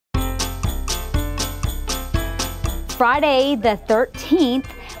Friday the 13th,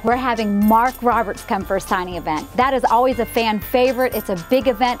 we're having Mark Roberts come for a signing event. That is always a fan favorite. It's a big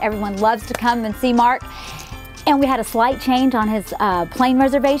event. Everyone loves to come and see Mark. And we had a slight change on his plane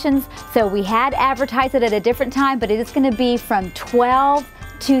reservations. So we had advertised it at a different time, but it is going to be from 12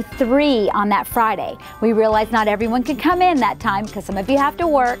 to 3 on that Friday. We realize not everyone can come in that time because some of you have to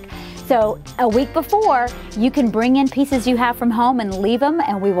work. So a week before, you can bring in pieces you have from home and leave them,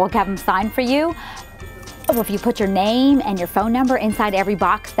 and we will have them signed for you. If you put your name and your phone number inside every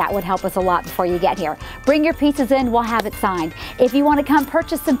box, that would help us a lot before you get here. Bring your pieces in, we'll have it signed. If you want to come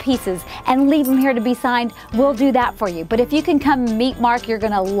purchase some pieces and leave them here to be signed, we'll do that for you. But if you can come and meet Mark, you're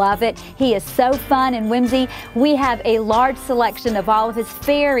going to love it. He is so fun and whimsy. We have a large selection of all of his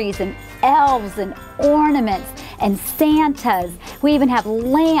fairies and elves and ornaments and Santas. We even have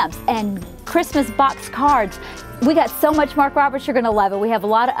lamps and Christmas box cards. We got so much Mark Roberts, you're gonna love it. We have a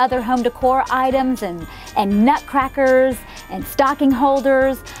lot of other home decor items and nutcrackers and stocking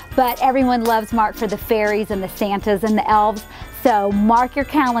holders, but everyone loves Mark for the fairies and the Santas and the elves. So mark your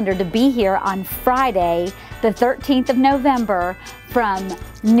calendar to be here on Friday, the 13th of November from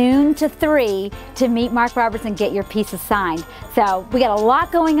noon to 3 to meet Mark Roberts and get your pieces signed. So we got a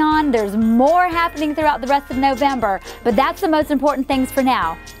lot going on. There's more happening throughout the rest of November, but that's the most important things for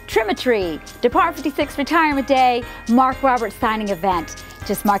now. Trim a tree, Department 56 Retirement Day, Mark Roberts signing event.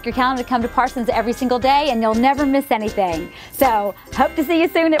 Just mark your calendar to come to Parsons every single day and you'll never miss anything. So hope to see you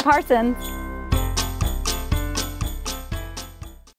soon at Parsons.